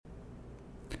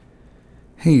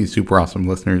Hey, super awesome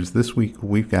listeners. This week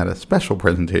we've got a special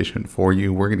presentation for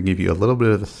you. We're going to give you a little bit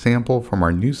of a sample from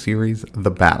our new series, The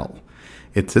Battle.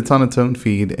 It sits on its own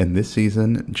feed, and this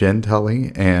season, Jen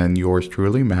Tully and yours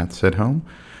truly, Matt Sidholm,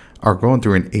 are going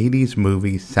through an 80s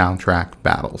movie soundtrack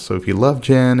battle. So if you love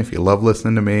Jen, if you love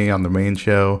listening to me on the main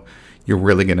show, you're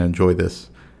really going to enjoy this.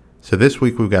 So this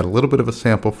week we've got a little bit of a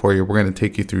sample for you. We're going to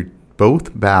take you through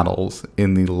both battles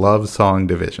in the love song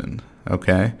division,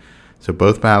 okay? So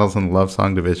both battles in the love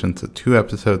song division. So 2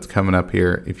 episodes coming up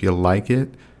here. If you like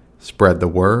it, spread the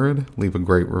word, leave a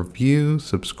great review,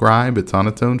 subscribe. It's on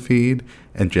its own feed.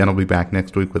 And Jen will be back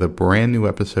next week with a brand new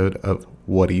episode of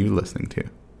What Are You Listening To?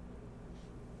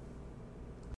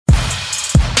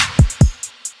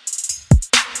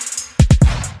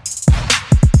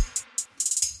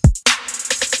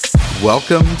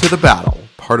 Welcome to The Battle,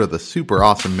 part of the Super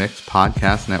Awesome Mix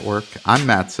podcast network. I'm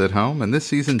Matt Sidholm, and this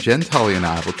season Jen Tully and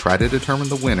I will try to determine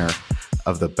the winner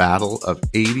of the battle of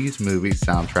 80s movie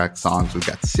soundtrack songs. We've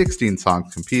got 16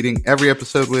 songs competing. Every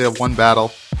episode we have one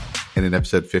battle, and in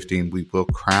episode 15 we will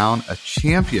crown a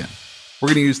champion. We're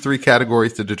going to use 3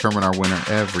 categories to determine our winner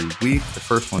every week. The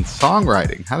first one,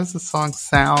 songwriting. How does the song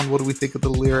sound? What do we think of the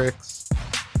lyrics?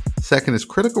 Second is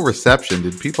critical reception.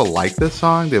 Did people like this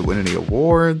song? Did it win any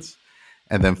awards?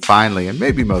 And then finally, and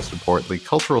maybe most importantly,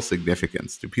 cultural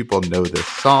significance. Do people know this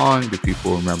song? Do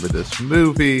people remember this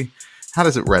movie? How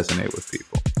does it resonate with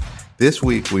people? This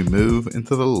week, we move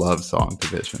into the love song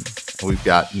division. We've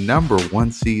got number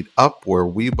 1 seed, Up Where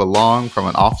We Belong from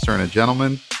An Officer and a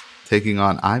Gentleman, taking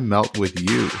on I Melt With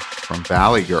You from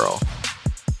Valley Girl.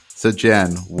 So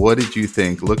Jen, what did you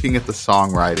think? Looking at the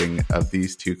songwriting of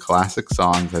these 2 classic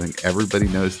songs, I think everybody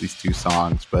knows these 2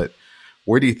 songs, but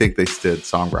where do you think they stood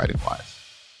songwriting-wise?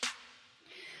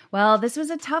 Well, this was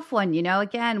a tough one. You know,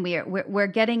 again, we're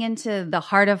getting into the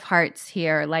heart of hearts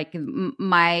here. Like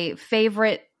my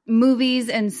favorite movies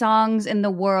and songs in the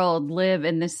world live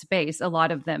in this space, a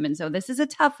lot of them. And so this is a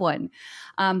tough one.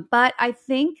 But I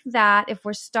think that if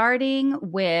we're starting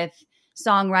with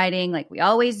songwriting like we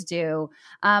always do,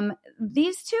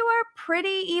 these 2 are pretty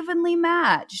evenly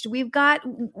matched. We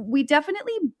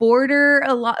definitely border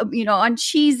a lot, on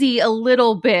cheesy a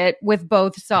little bit with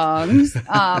both songs.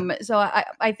 So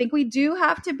I think we do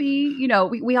have to be,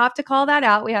 we have to call that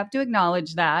out. We have to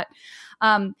acknowledge that.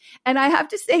 And I have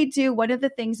to say, too, one of the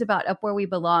things about Up Where We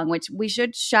Belong, which we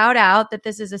should shout out that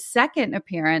this is a second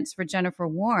appearance for Jennifer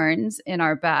Warnes in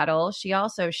our battle. She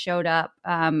also showed up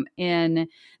in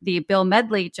the Bill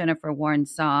Medley Jennifer Warnes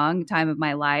song, Time of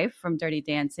My Life from Dirty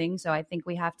Dancing. So I think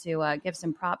we have to give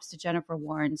some props to Jennifer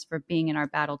Warnes for being in our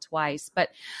battle twice. But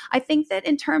I think that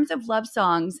in terms of love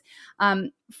songs,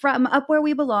 from Up Where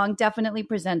We Belong definitely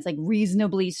presents like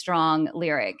reasonably strong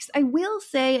lyrics. I will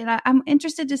say, and I'm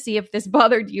interested to see if this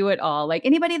bothered you at all. Like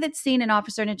anybody that's seen An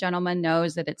Officer and a Gentleman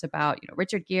knows that it's about,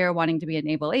 Richard Gere wanting to be a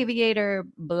naval aviator,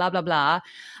 blah, blah, blah.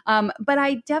 But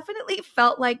I definitely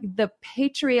felt like the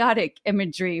patriotic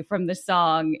imagery from the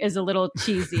song is a little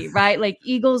cheesy, right? Like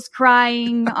eagles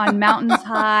crying on mountains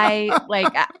high,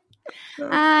 like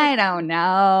I don't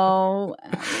know.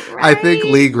 Right? I think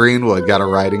Lee Greenwood got a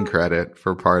writing credit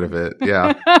for part of it.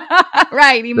 Yeah.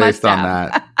 Right. He must have. Based on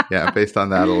that. Yeah. Based on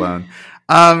that alone.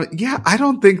 I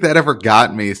don't think that ever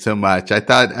got me so much. I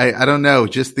thought, I don't know,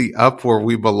 just the Up Where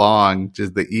We Belong,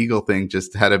 just the eagle thing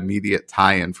just had immediate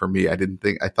tie-in for me. I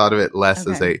thought of it less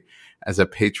as a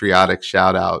patriotic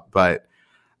shout out, but,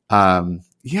 I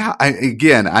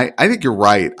think you're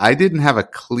right. I didn't have a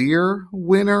clear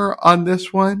winner on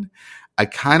this one. I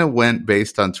kind of went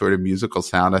based on sort of musical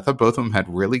sound. I thought both of them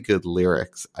had really good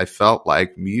lyrics. I felt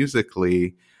like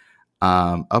musically,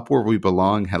 Up Where We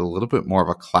Belong had a little bit more of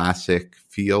a classic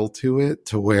feel to it,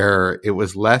 to where it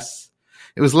was less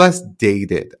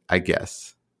dated, I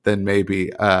guess, than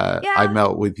maybe I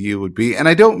Melt With You would be. And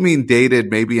I don't mean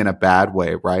dated maybe in a bad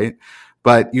way, right?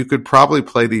 But you could probably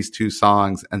play these 2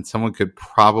 songs and someone could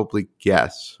probably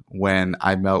guess when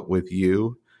I Melt With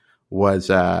You was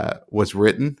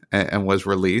written and was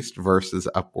released versus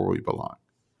Up Where We Belong.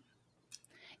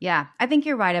 Yeah, I think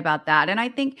you're right about that. And I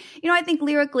think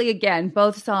lyrically, again,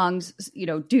 both songs,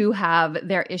 do have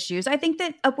their issues. I think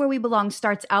that Up Where We Belong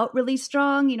starts out really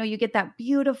strong. You get that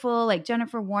beautiful, like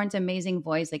Jennifer Warnes' amazing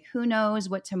voice, like who knows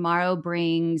what tomorrow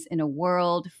brings in a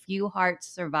world few hearts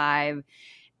survive.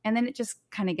 And then it just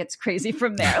kind of gets crazy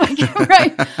from there. Like,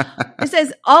 right? It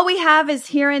says, all we have is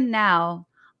here and now,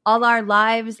 all our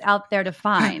lives out there to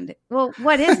find. Well,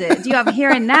 what is it? Do you have here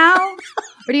and now?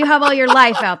 Or do you have all your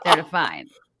life out there to find?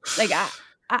 Like,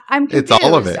 I'm confused. It's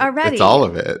all of it already. It's all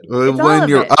of it. When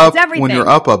you're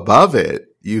up above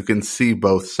it, you can see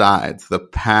both sides, the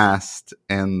past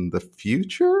and the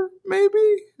future,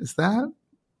 maybe? Is that?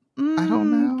 I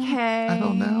don't know. Okay. I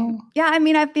don't know. Yeah, I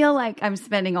mean, I feel like I'm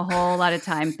spending a whole lot of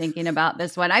time thinking about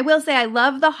this one. I will say I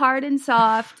love the hard and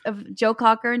soft of Joe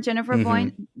Cocker and Jennifer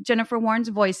Warren's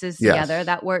voices together. Yes.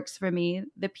 That works for me.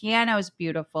 The piano is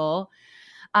beautiful.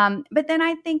 But then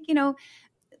I think,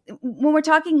 when we're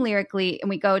talking lyrically and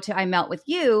we go to I Melt With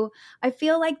You, I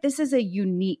feel like this is a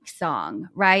unique song,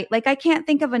 right? Like I can't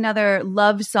think of another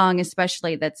love song,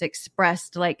 especially that's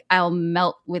expressed like I'll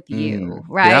melt with you,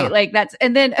 right? Yeah. Like that's,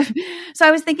 and then, so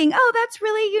I was thinking, oh, that's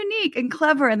really unique and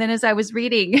clever. And then as I was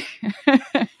reading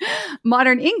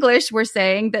Modern English, were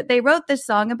saying that they wrote this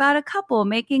song about a couple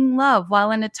making love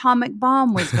while an atomic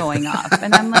bomb was going off.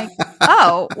 And I'm like,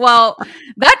 oh, well,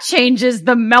 that changes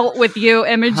the melt with you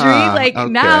imagery.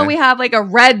 Now we have like a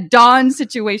Red Dawn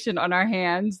situation on our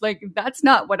hands. Like that's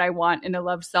not what I want in a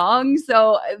love song.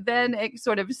 So then it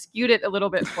sort of skewed it a little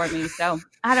bit for me. So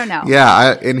I don't know.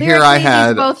 Yeah. Here I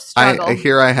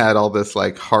had all this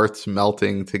like hearts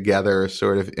melting together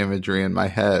sort of imagery in my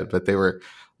head, but they were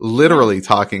literally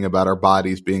talking about our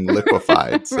bodies being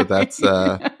liquefied. So that's,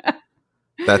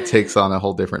 that takes on a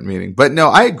whole different meaning. But no,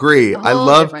 I agree. I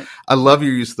love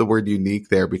your use of the word unique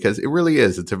there because it really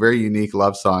is. It's a very unique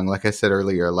love song. Like I said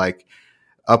earlier, like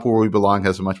Up Where We Belong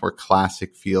has a much more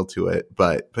classic feel to it.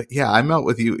 But yeah, I Melt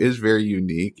With You is very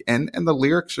unique and the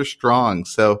lyrics are strong.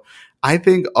 So I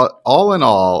think all in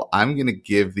all, I'm going to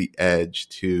give the edge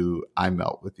to I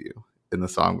Melt With You in the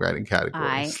songwriting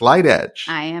category. Slight edge.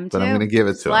 I am too. But I'm going to give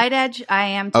it to Slight edge. I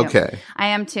am too. Okay. I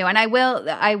am too. And I will.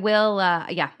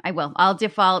 I'll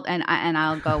default and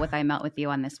I'll go with I Melt With You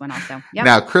on this one also. Yep.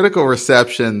 Now, critical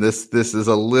reception, this is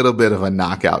a little bit of a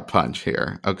knockout punch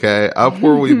here. Okay. Up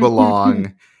Where We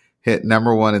Belong hit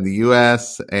number 1 in the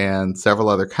US and several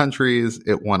other countries.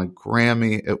 It won a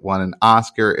Grammy. It won an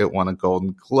Oscar. It won a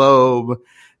Golden Globe.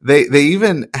 They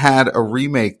even had a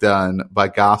remake done by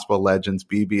gospel legends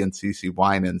BB and CeCe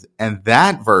Winans, and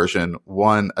that version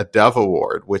won a Dove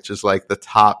Award, which is like the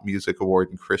top music award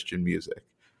in Christian music.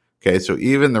 Okay, so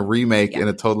even the remake in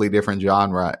a totally different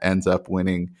genre ends up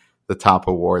winning the top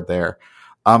award there.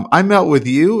 I Melt With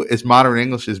You is Modern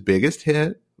English's biggest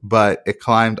hit, but it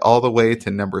climbed all the way to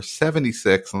number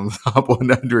 76 on the top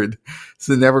 100.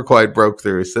 So it never quite broke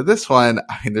through. So this one,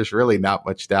 I mean, there's really not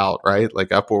much doubt, right?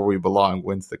 Like Up Where We Belong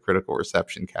wins the critical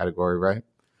reception category, right?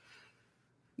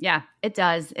 Yeah, it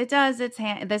does. It does.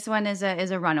 This one is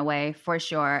a runaway for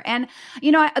sure. And,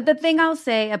 the thing I'll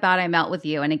say about I Melt With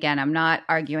You, and again, I'm not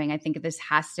arguing, I think this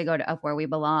has to go to Up Where We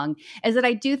Belong, is that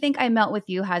I do think I Melt With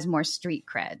You has more street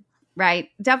cred. Right.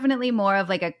 Definitely more of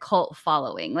like a cult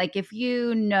following. Like if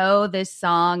you know this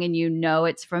song and you know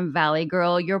it's from Valley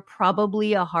Girl, you're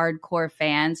probably a hardcore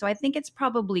fan. So I think it's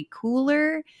probably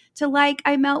cooler to like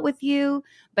I Melt With You.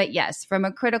 But yes, from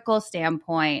a critical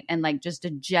standpoint and like just a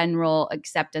general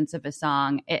acceptance of a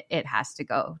song, it has to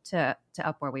go to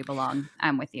Up Where We Belong.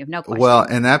 I'm with you. No question. Well,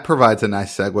 and that provides a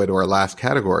nice segue to our last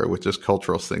category, which is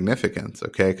cultural significance.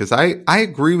 Okay. Because I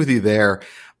agree with you there.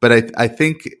 But I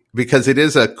think because it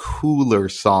is a cooler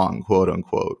song, quote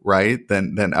unquote, right?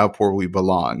 Than Up Where We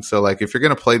Belong. So like if you're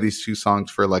going to play these two songs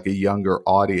for like a younger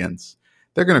audience,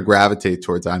 they're going to gravitate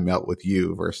towards I Melt With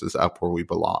You versus Up Where We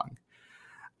Belong.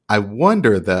 I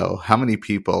wonder though, how many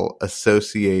people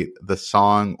associate the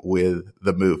song with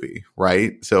the movie,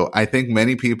 right? So I think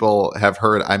many people have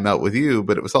heard I Melt With You,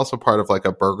 but it was also part of like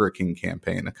a Burger King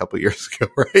campaign a couple years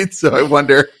ago, right? So I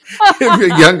wonder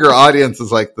if a younger audience is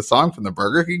like, the song from the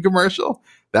Burger King commercial,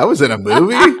 that was in a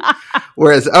movie?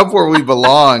 Whereas Up Where We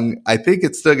Belong, I think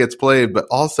it still gets played, but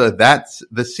also that's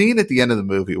the scene at the end of the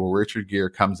movie where Richard Gere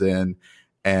comes in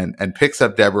and picks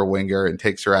up Deborah Winger and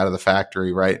takes her out of the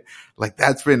factory, right? Like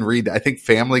that's been I think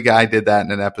Family Guy did that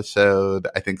in an episode.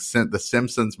 I think The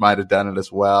Simpsons might have done it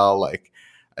as well. Like,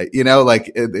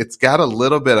 like it's got a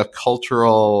little bit of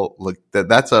cultural, like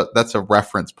that's a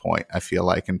reference point, I feel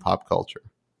like, in pop culture.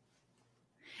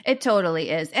 It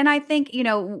totally is. And I think,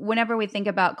 whenever we think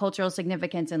about cultural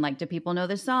significance and like, do people know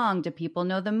the song? Do people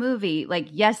know the movie? Like,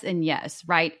 yes and yes,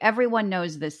 right? Everyone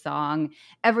knows this song.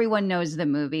 Everyone knows the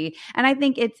movie. And I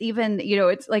think it's even,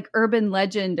 it's like urban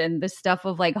legend and the stuff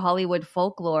of like Hollywood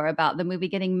folklore about the movie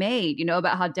getting made,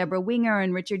 about how Deborah Winger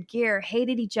and Richard Gere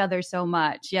hated each other so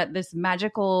much. Yet this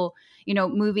magical,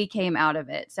 movie came out of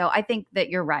it. So I think that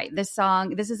you're right. This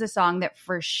is a song that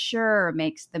for sure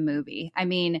makes the movie. I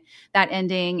mean, that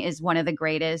ending is one of the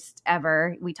greatest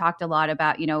ever. We talked a lot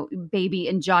about, Baby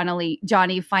and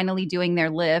Johnny finally doing their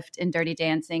lift in Dirty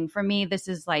Dancing. For me, this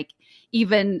is like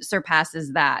even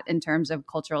surpasses that in terms of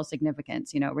cultural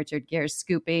significance. Richard Gere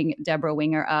scooping Deborah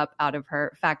Winger up out of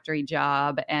her factory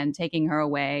job and taking her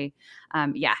away.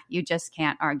 You just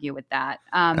can't argue with that.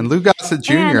 And Lou Gossett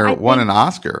Jr. won an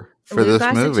Oscar for this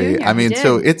movie. Jr., I mean,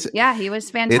 so he was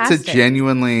fantastic.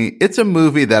 It's a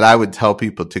movie that I would tell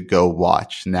people to go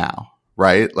watch now,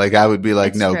 right? Like I would be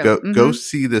like, go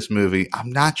see this movie.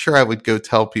 I'm not sure I would go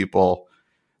tell people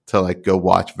to like go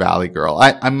watch Valley Girl.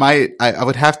 I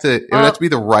would have to, it would have to be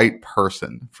the right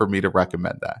person for me to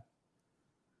recommend that.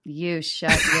 You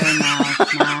shut your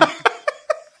mouth, Matt.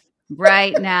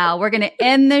 Right now, we're going to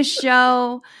end this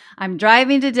show. I'm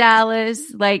driving to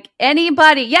Dallas. Like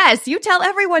anybody, yes, you tell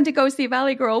everyone to go see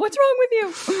Valley Girl. What's wrong with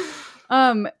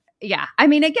you? Yeah. I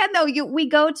mean, again, though, we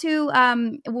go to,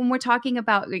 when we're talking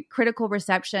about critical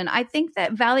reception, I think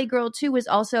that Valley Girl 2 was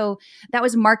that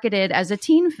was marketed as a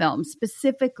teen film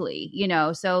specifically,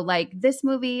 so like this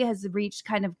movie has reached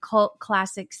kind of cult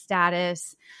classic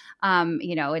status.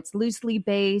 It's loosely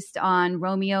based on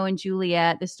Romeo and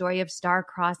Juliet, the story of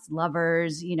star-crossed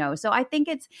lovers, so I think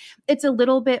it's a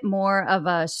little bit more of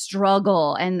a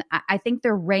struggle. And I think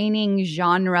the reigning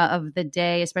genre of the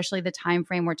day, especially the time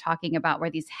frame we're talking about,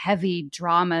 where these heavy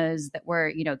dramas that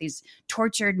were, these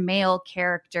tortured male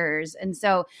characters. And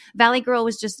so Valley Girl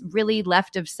was just really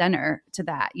left of center to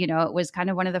that. It was kind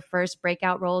of one of the first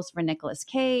breakout roles for Nicolas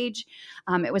Cage.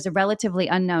 It was a relatively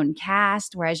unknown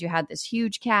cast, whereas you had this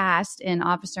huge cast in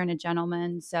Officer and a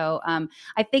Gentleman. So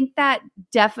I think that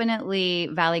definitely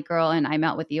Valley Girl and I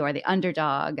Melt With You are the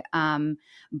underdog.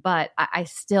 But I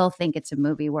still think it's a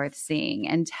movie worth seeing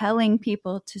and telling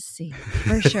people to see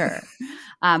for sure.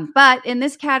 But in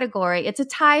this category, it's a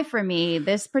tie for me.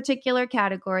 This particular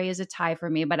category is a tie for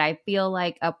me, but I feel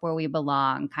like Up Where We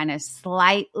Belong kind of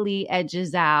slightly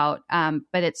edges out.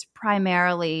 But it's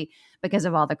primarily because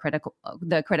of all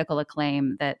the critical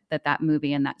acclaim that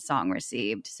movie and that song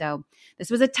received. So this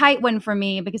was a tight one for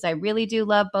me because I really do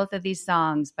love both of these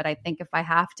songs. But I think if I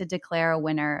have to declare a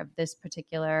winner of this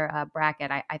particular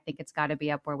bracket, I think it's got to be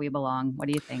Up Where We Belong. What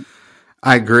do you think?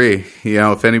 I agree.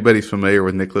 If anybody's familiar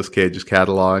with Nicolas Cage's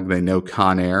catalog, they know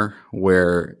Con Air,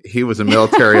 where he was a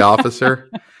military officer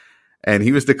and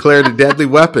he was declared a deadly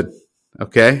weapon.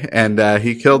 Okay. And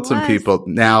he killed some people.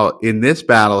 Now, in this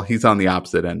battle, he's on the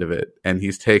opposite end of it. And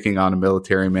he's taking on a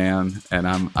military man. And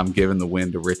I'm giving the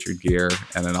win to Richard Gere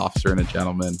and An Officer and a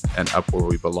Gentleman and Up Where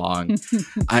We Belong.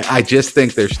 I just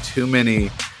think there's too many.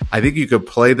 I think you could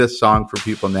play this song for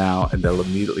people now and they'll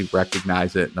immediately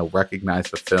recognize it and they'll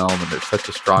recognize the film. And there's such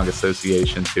a strong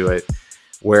association to it.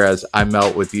 Whereas I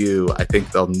Melt With You, I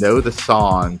think they'll know the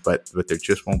song, but there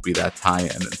just won't be that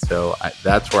tie-in. And so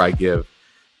that's where I give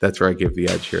the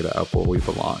edge here to Up Where We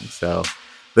Belong. So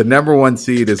the number one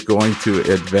seed is going to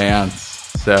advance.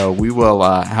 So we will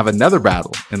have another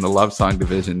battle in the love song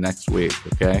division next week.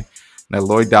 Okay. Now,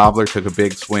 Lloyd Dobler took a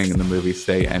big swing in the movie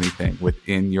Say Anything with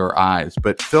In Your Eyes,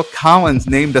 but Phil Collins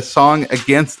named a song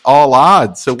Against All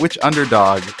Odds. So which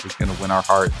underdog is going to win our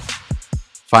hearts?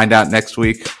 Find out next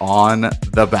week on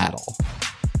The Battle.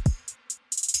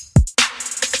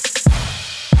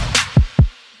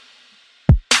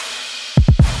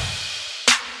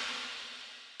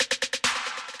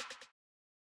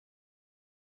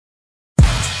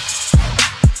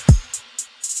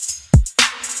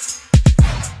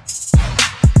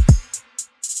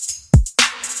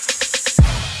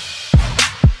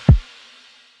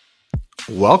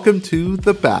 Welcome to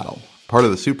The Battle, part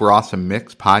of the Super Awesome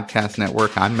Mix podcast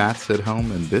network. I'm Matt Sidholm,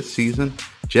 and this season,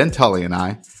 Jen Tully and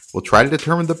I will try to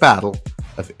determine the battle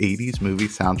of 80s movie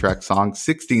soundtrack songs.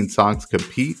 16 songs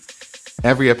compete.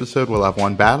 Every episode will have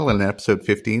one battle, and in episode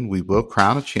 15, we will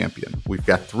crown a champion. We've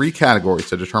got 3 categories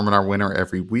to determine our winner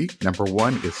every week. Number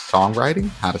 1 is songwriting.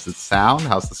 How does it sound?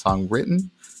 How's the song written?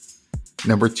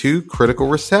 Number 2, critical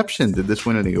reception. Did this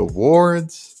win any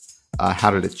awards?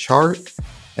 How did it chart?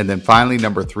 And then finally,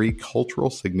 number 3, cultural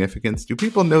significance. Do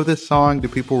people know this song? Do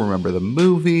people remember the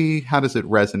movie? How does it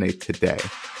resonate today?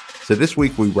 So this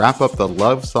week, we wrap up the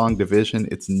love song division.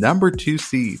 It's number 2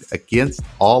 seed, Against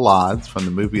All Odds, from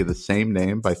the movie of the same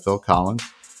name by Phil Collins,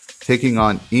 taking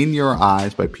on In Your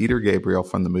Eyes by Peter Gabriel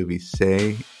from the movie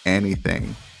Say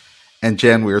Anything. And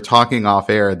Jen, we were talking off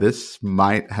air. This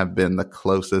might have been the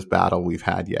closest battle we've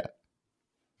had yet.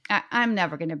 I'm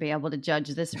never going to be able to judge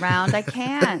this round. I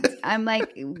can't. I'm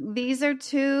like, these are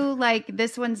two, like,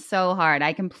 this one's so hard.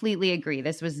 I completely agree.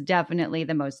 This was definitely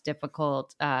the most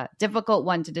difficult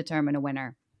one to determine a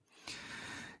winner.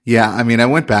 Yeah, I mean, I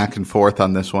went back and forth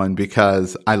on this one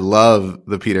because I love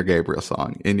the Peter Gabriel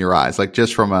song, In Your Eyes, like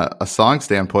just from a song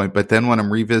standpoint. But then when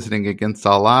I'm revisiting Against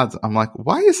All Odds, I'm like,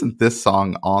 why isn't this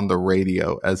song on the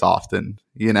radio as often?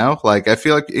 You know, like I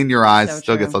feel like In Your Eyes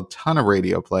still gets a ton of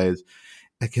radio plays.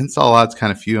 Against All Odds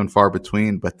kind of few and far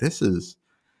between. But this is,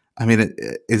 I mean,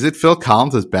 is it Phil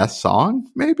Collins' best song,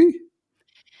 maybe?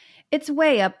 It's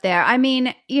way up there. I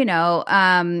mean, you know,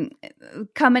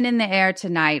 Coming in the Air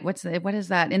Tonight. What is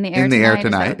that? In the Air Tonight? In the Air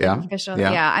Tonight, yeah. Official?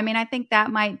 Yeah. I mean, I think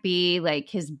that might be like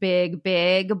his big,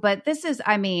 but this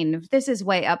is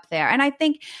way up there. And I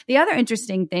think the other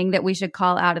interesting thing that we should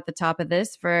call out at the top of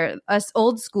this for us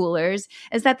old schoolers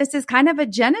is that this is kind of a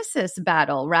Genesis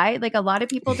battle, right? Like a lot of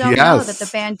people don't know that the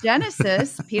band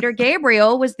Genesis, Peter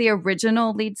Gabriel was the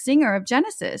original lead singer of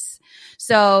Genesis.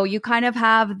 So you kind of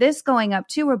have this going up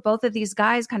too, where both of these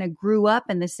guys kind of grew up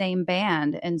in the same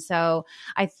band. And so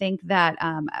I think that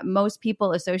most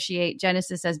people associate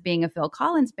Genesis as being a Phil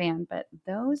Collins band, but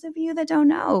those of you that don't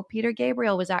know, Peter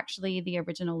Gabriel was actually the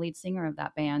original lead singer of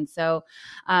that band. So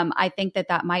I think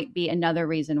that might be another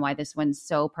reason why this one's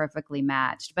so perfectly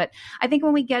matched. But I think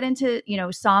when we get into, you know,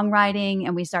 songwriting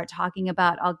and we start talking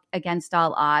about Against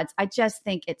All Odds, I just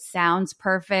think it sounds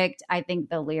perfect. I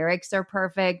think the lyrics are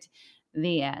perfect.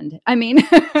 The end. I mean,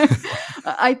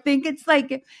 I think it's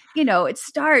like, you know, it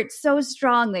starts so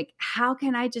strong. Like, how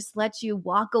can I just let you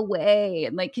walk away?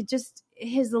 And like, it just,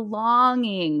 his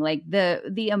longing, like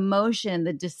the emotion,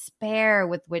 the despair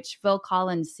with which Phil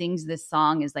Collins sings this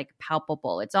song is like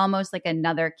palpable. It's almost like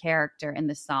another character in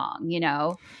the song, you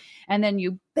know? And then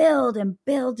you build and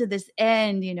build to this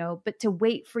end, you know, but to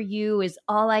wait for you is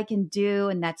all I can do.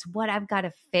 And that's what I've got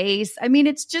to face. I mean,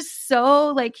 it's just so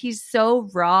like, he's so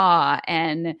raw.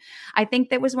 And I think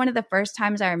that was one of the first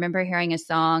times I remember hearing a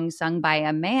song sung by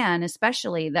a man,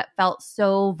 especially, that felt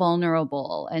so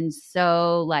vulnerable and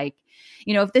so like,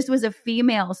 you know, if this was a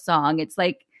female song, it's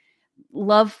like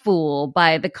Love Fool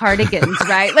by the Cardigans,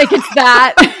 right? Like it's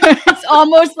that, it's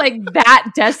almost like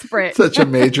that desperate. Such a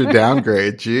major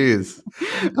downgrade. Jeez.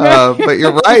 But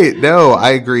you're right. No,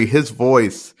 I agree. His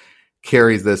voice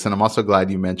carries this. And I'm also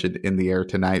glad you mentioned In the Air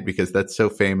Tonight, because that's so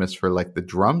famous for like the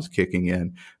drums kicking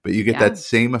in, but you get that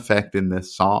same effect in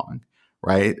this song,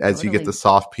 right? As you get the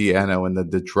soft piano and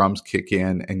the drums kick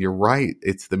in, and you're right.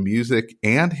 It's the music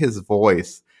and his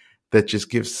voice that just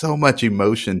gives so much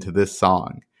emotion to this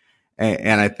song.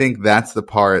 And I think that's the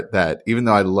part that, even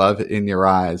though I love In Your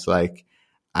Eyes, like,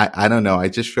 I don't know, I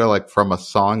just feel like from a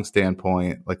song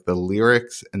standpoint, like the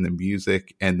lyrics and the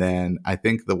music, and then I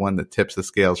think the one that tips the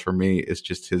scales for me is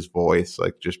just his voice,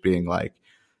 like just being like,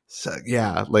 so,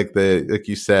 yeah, like like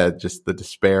you said, just the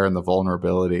despair and the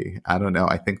vulnerability. I don't know.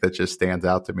 I think that just stands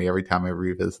out to me every time I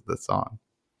revisit the song.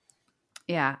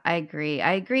 Yeah, I agree.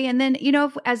 And then, you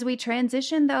know, as we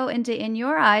transition though into In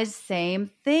Your Eyes, same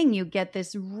thing. You get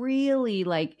this really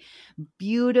like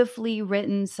beautifully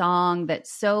written song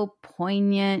that's so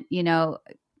poignant, you know.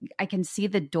 I can see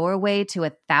the doorway to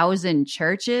 1,000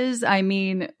 churches. I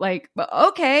mean, like,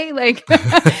 okay, like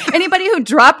anybody who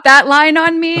dropped that line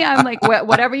on me, I'm like,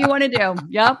 whatever you want to do.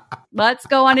 Yep. Let's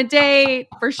go on a date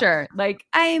for sure. Like,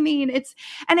 I mean,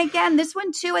 and again, this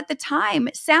one too, at the time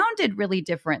sounded really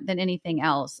different than anything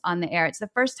else on the air. It's the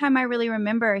first time I really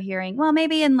remember hearing, well,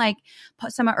 maybe in like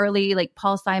some early, like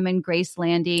Paul Simon, Grace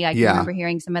Landy, I can remember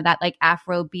hearing some of that like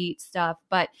Afrobeat stuff,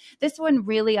 but this one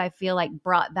really, I feel like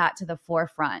brought that to the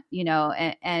forefront, you know,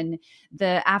 and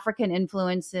the African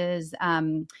influences,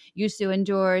 Youssou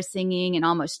N'Dour singing and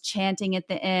almost chanting at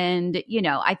the end, you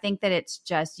know, I think that it's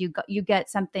just, you get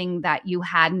something that you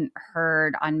hadn't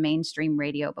heard on mainstream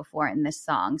radio before in this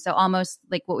song. So almost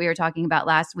like what we were talking about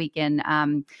last week in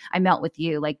I Melt With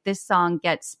You, like this song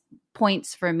gets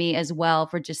points for me as well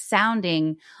for just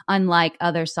sounding unlike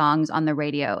other songs on the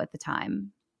radio at the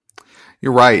time.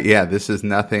 You're right. Yeah, this is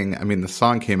nothing. I mean, the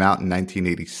song came out in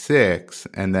 1986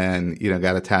 and then, you know,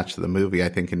 got attached to the movie, I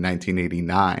think, in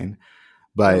 1989.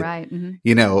 But,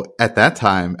 you know, at that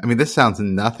time, I mean, this sounds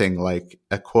nothing like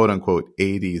a quote unquote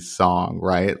 80s song,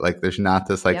 right? Like there's not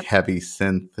this like heavy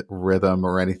synth rhythm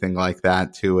or anything like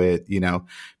that to it. You know,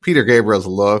 Peter Gabriel's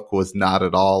look was not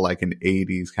at all like an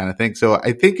 80s kind of thing. So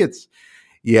I think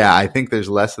I think there's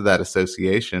less of that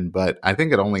association, but I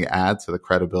think it only adds to the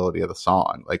credibility of the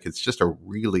song. Like it's just a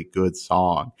really good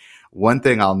song. One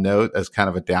thing I'll note as kind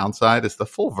of a downside is the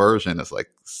full version is like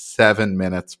 7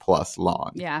 minutes plus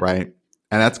long, right?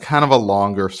 And that's kind of a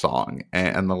longer song.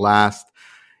 And the last,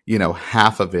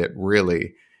 half of it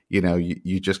really,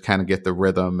 you just kind of get the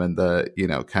rhythm and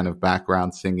the, kind of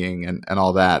background singing and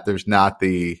all that. There's not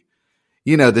the,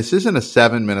 this isn't a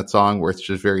 7-minute song where it's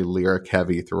just very lyric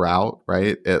heavy throughout,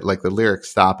 right? Like the lyrics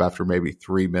stop after maybe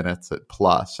 3 minutes at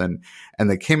plus. And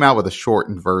they came out with a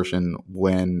shortened version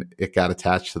when it got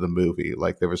attached to the movie.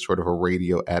 Like there was sort of a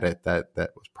radio edit that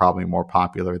was probably more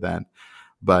popular then.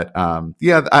 But,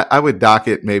 I would dock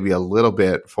it maybe a little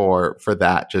bit for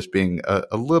that just being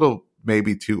a little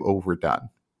maybe too overdone.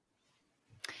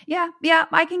 Yeah,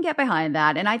 I can get behind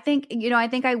that. And I think,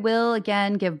 I will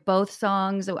again give both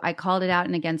songs. I called it out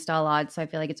in Against All Odds, so I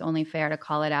feel like it's only fair to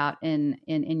call it out in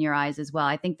Your Eyes as well.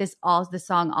 I think the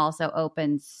song also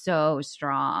opens so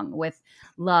strong with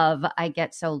Love, I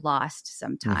Get So Lost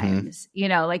Sometimes.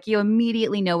 Mm-hmm. Like you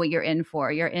immediately know what you're in for.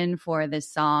 You're in for this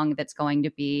song that's going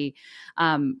to be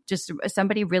just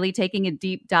somebody really taking a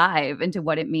deep dive into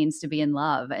what it means to be in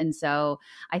love. And so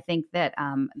I think that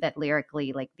that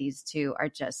lyrically, like these two are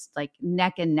just like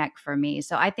neck and neck for me.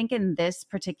 So I think in this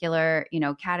particular,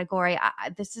 category,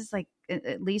 this is like,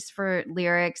 at least for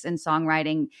lyrics and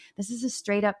songwriting, this is a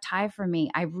straight up tie for me.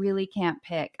 I really can't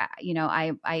pick.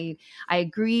 I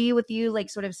agree with you, like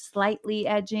sort of slightly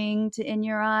edging to In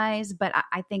Your Eyes, but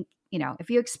I think, if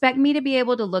you expect me to be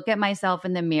able to look at myself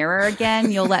in the mirror again,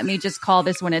 you'll let me just call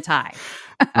this one a tie.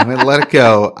 I'm going to let it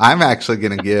go. I'm actually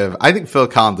going to I think Phil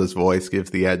Collins' voice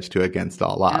gives the edge to Against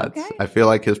All Odds. Okay. I feel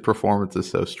like his performance is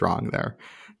so strong there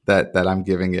that I'm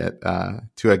giving it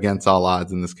to Against All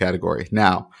Odds in this category.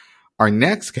 Now, our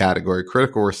next category,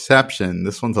 critical reception,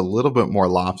 this one's a little bit more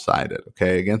lopsided.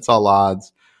 Okay. Against All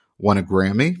Odds won a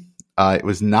Grammy. It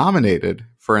was nominated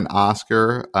for an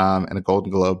Oscar and a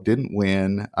Golden Globe, didn't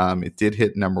win. It did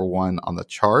hit number 1 on the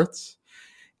charts.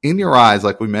 In Your Eyes,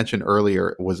 like we mentioned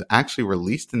earlier, was actually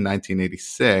released in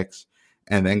 1986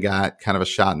 and then got kind of a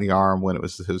shot in the arm when it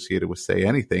was associated with Say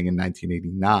Anything in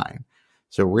 1989.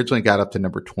 So originally got up to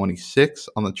number 26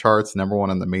 on the charts, number 1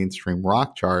 on the mainstream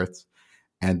rock charts,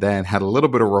 and then had a little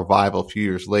bit of revival a few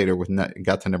years later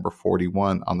got to number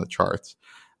 41 on the charts.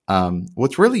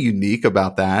 What's really unique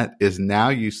about that is now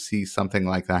you see something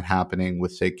like that happening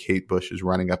with, say, Kate Bush's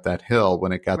Running Up That Hill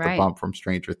when it got the bump from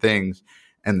Stranger Things,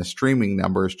 and the streaming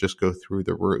numbers just go through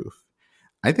the roof.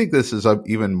 I think this is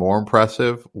even more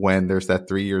impressive when there's that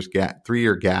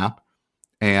 3-year gap.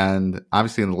 And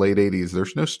obviously in the late 80s,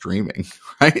 there's no streaming,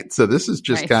 right? So this is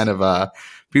just kind of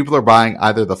people are buying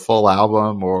either the full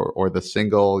album or the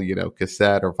single,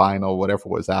 cassette or vinyl, whatever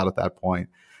was out at that point.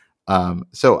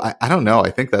 So I don't know. I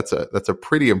think that's a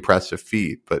pretty impressive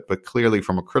feat, but clearly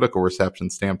from a critical reception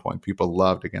standpoint, people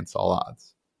loved Against All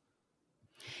Odds.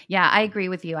 Yeah, I agree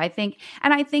with you. I think,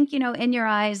 In Your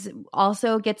Eyes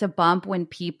also gets a bump when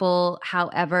people,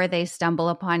 however they stumble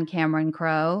upon Cameron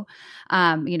Crowe,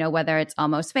 whether it's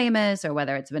Almost Famous or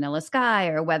whether it's Vanilla Sky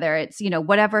or whether it's,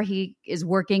 whatever he is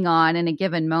working on in a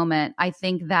given moment. I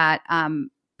think that,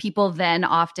 people then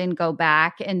often go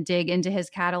back and dig into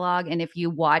his catalog. And if you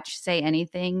watch Say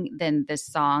Anything, then this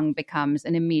song becomes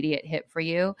an immediate hit for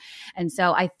you. And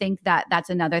so I think that that's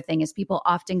another thing is people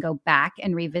often go back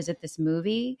and revisit this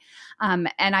movie. And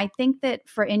I think that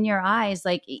for In Your Eyes,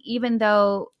 like even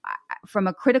though from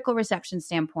a critical reception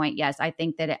standpoint, yes, I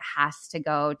think that it has to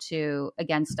go to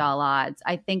Against All Odds.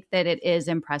 I think that it is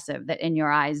impressive that In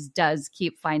Your Eyes does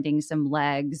keep finding some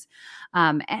legs.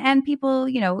 And people,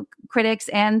 critics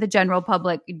and the general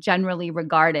public generally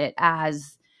regard it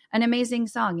as an amazing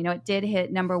song. It did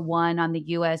hit number 1 on the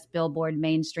US Billboard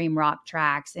mainstream rock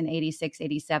tracks in 86,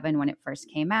 87 when it first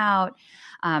came out.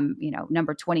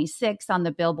 Number 26 on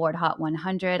the Billboard Hot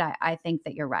 100. I think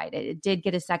that you're right. It did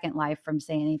get a second life from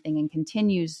Say Anything and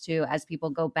continues to as people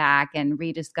go back and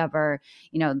rediscover,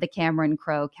 the Cameron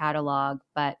Crowe catalog.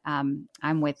 But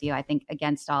I'm with you. I think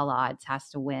Against All Odds has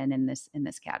to win in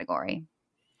this category.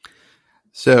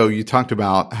 So you talked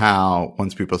about how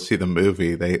once people see the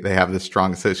movie, they have this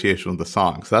strong association with the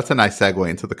song. So that's a nice segue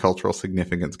into the cultural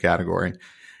significance category.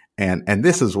 And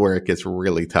this is where it gets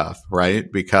really tough, right?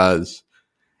 Because,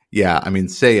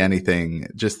 Say Anything,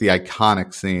 just the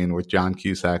iconic scene with John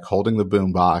Cusack holding the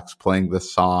boombox, playing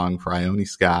this song for Ione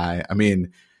Skye.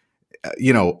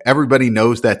 Everybody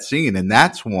knows that scene. And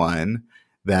that's one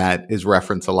that is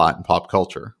referenced a lot in pop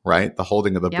culture, right? The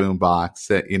holding of the boombox,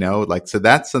 so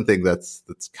that's something that's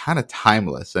kind of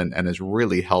timeless and has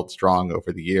really held strong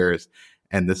over the years.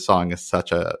 And this song is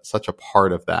such a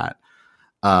part of that.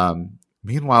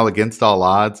 Meanwhile, Against All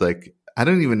Odds, I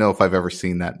don't even know if I've ever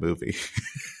seen that movie.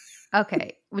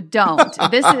 Okay, don't.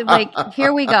 This is like,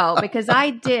 here we go, because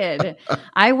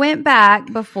I went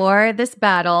back before this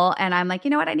battle and I'm like, you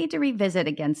know what? I need to revisit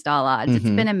Against All Odds. It's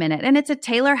been a minute. And it's a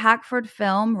Taylor Hackford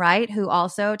film, right?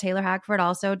 Taylor Hackford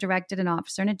also directed An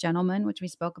Officer and a Gentleman, which we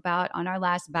spoke about on our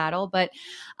last battle. But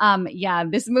yeah,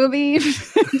 this movie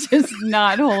does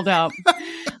not hold up.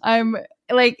 I'm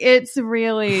like, it's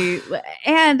really,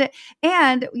 and,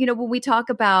 you know, when we talk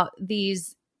about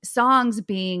these songs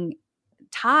being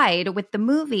tied with the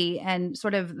movie and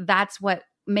sort of that's what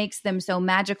makes them so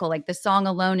magical. Like the song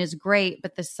alone is great,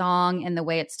 but the song and the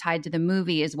way it's tied to the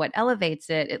movie is what elevates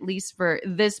it, at least for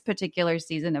this particular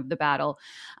season of the battle.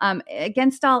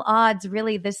 Against All Odds,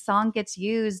 really, this song gets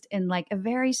used in like a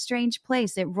very strange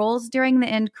place. It rolls during the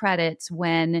end credits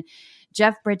when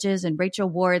Jeff Bridges and Rachel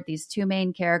Ward, these two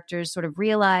main characters, sort of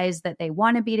realize that they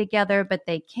want to be together, but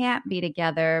they can't be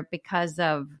together because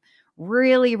of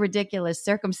really ridiculous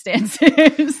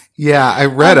circumstances. Yeah, I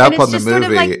read up on the movie. Sort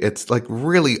of like, it's like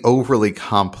really overly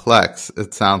complex.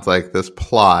 It sounds like this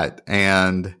plot,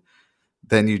 and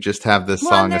then you just have this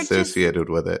song associated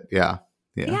with it. Yeah.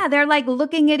 Yeah, they're like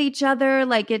looking at each other,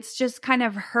 like it's just kind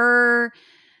of her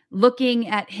looking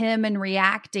at him and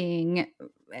reacting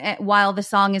while the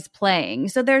song is playing.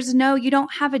 So you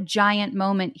don't have a giant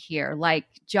moment here like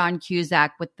John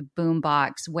Cusack with the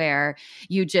boombox where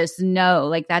you just know,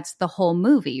 like that's the whole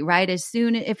movie, right?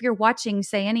 If you're watching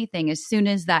Say Anything, as soon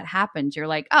as that happens, you're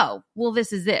like, oh, well,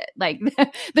 this is it. Like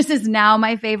this is now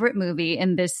my favorite movie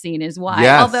and this scene is why.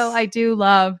 Yes. Although I do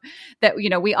love that, you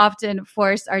know, we often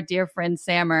force our dear friend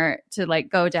Sammer to like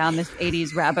go down this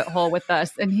 80s rabbit hole with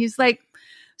us. And he's like,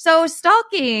 so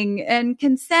stalking and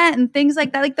consent and things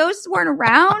like that, like those weren't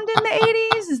around in the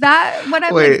 80s? Is that what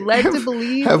I'm led to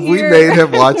believe Have here? we made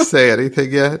him watch Say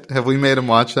Anything yet? Have we made him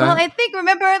watch that? Well, I think,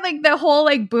 remember like the whole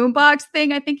like boombox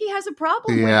thing? I think he has a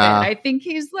problem with it. I think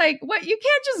he's like, what? You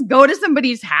can't just go to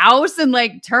somebody's house and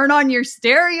like turn on your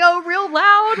stereo real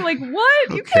loud. Like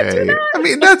what? You can't do that. I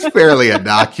mean, that's fairly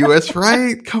innocuous,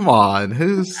 right? Come on.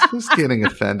 Who's getting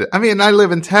offended? I mean, I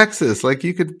live in Texas. Like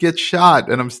you could get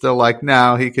shot and I'm still like,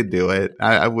 no, he could do it.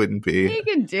 I wouldn't be. He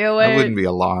could do it. I wouldn't be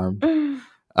alarmed.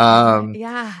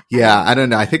 Yeah. I don't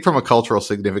know. I think from a cultural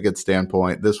significance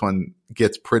standpoint, this one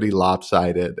gets pretty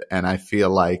lopsided, and I feel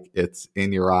like it's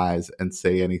In Your Eyes and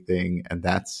Say Anything and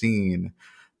that scene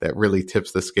that really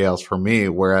tips the scales for me.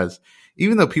 Whereas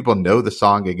even though people know the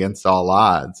song Against All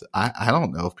Odds, I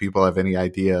don't know if people have any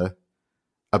idea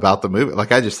about the movie.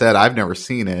 Like I just said, I've never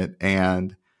seen it,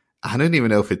 and I don't even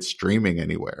know if it's streaming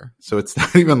anywhere. So it's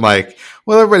not even like,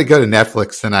 well, everybody go to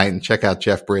Netflix tonight and check out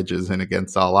Jeff Bridges and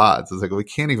Against All Odds. It's like, we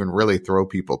can't even really throw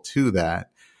people to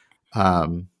that.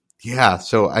 So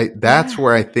that's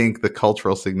where I think the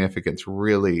cultural significance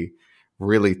really,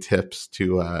 really tips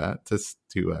to I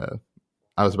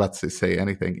was about to say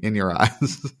anything, In Your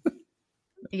Eyes.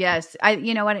 Yes.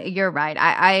 You know what? You're right.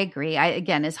 I agree.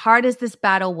 Again, as hard as this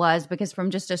battle was, because from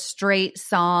just a straight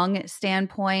song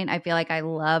standpoint, I feel like I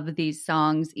love these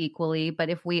songs equally. But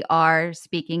if we are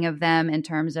speaking of them in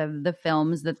terms of the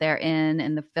films that they're in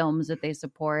and the films that they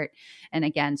support, and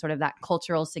again, sort of that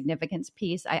cultural significance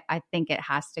piece, I think it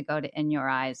has to go to In Your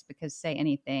Eyes, because Say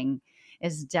Anything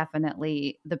is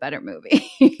definitely the better movie.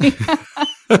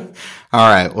 All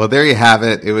right. Well, there you have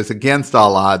it. It was Against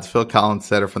All Odds. Phil Collins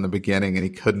said it from the beginning, and he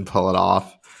couldn't pull it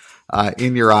off.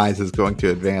 In Your Eyes is going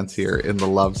to advance here in the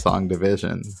love song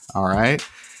division. All right.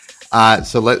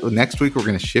 Next week, we're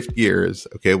going to shift gears.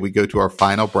 Okay. We go to our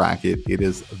final bracket. It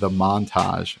is the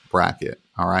montage bracket.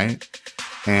 All right.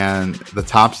 And the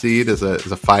top seed is a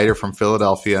fighter from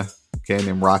Philadelphia, okay,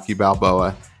 named Rocky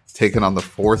Balboa, taking on the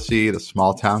 4th seed, a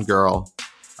small town girl.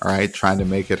 All right. Trying to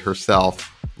make it herself.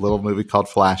 Little movie called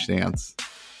Flashdance.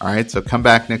 All right, so come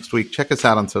back next week. Check us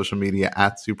out on social media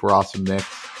at Super Awesome Mix.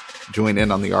 Join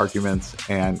in on the arguments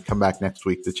and come back next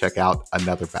week to check out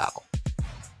another battle.